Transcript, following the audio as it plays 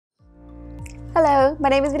Hello, my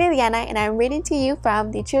name is Viri and I'm reading to you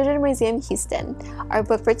from the Children's Museum Houston. Our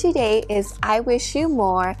book for today is I Wish You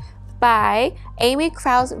More by Amy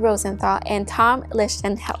Krouse Rosenthal and Tom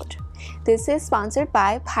Lichtenheld. This is sponsored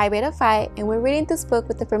by Pi Beta Phi, and we're reading this book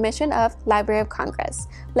with the permission of Library of Congress.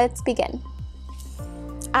 Let's begin.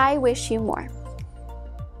 I wish you more.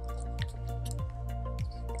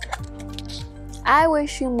 I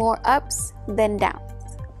wish you more ups than downs.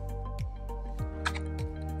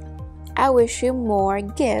 I wish you more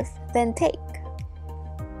give than take.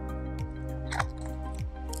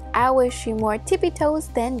 I wish you more tippy toes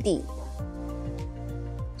than deep.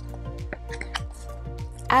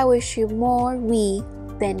 I wish you more we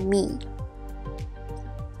than me.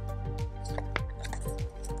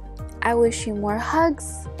 I wish you more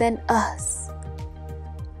hugs than us.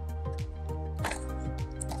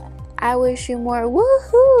 I wish you more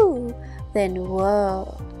woohoo than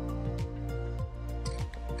whoa.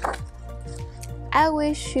 I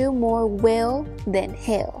wish you more will than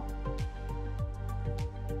hill.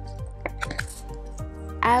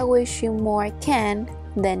 I wish you more can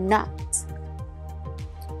than not.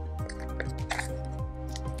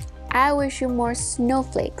 I wish you more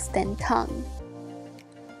snowflakes than tongue.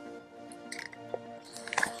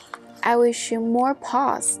 I wish you more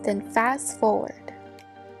pause than fast forward.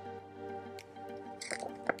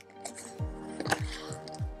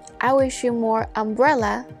 I wish you more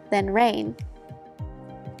umbrella than rain.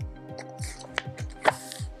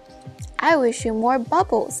 I wish you more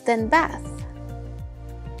bubbles than bath.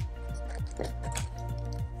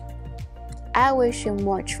 I wish you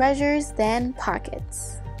more treasures than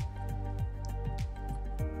pockets.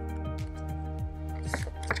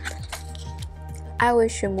 I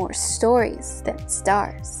wish you more stories than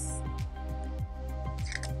stars.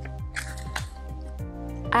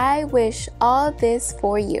 I wish all this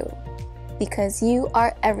for you because you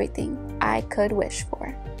are everything I could wish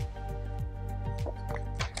for.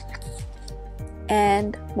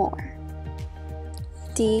 And more.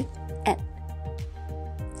 The end.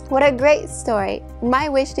 What a great story. My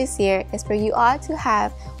wish this year is for you all to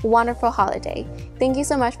have a wonderful holiday. Thank you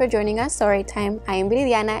so much for joining us Storytime. I am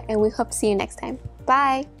Viridiana and we hope to see you next time.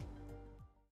 Bye!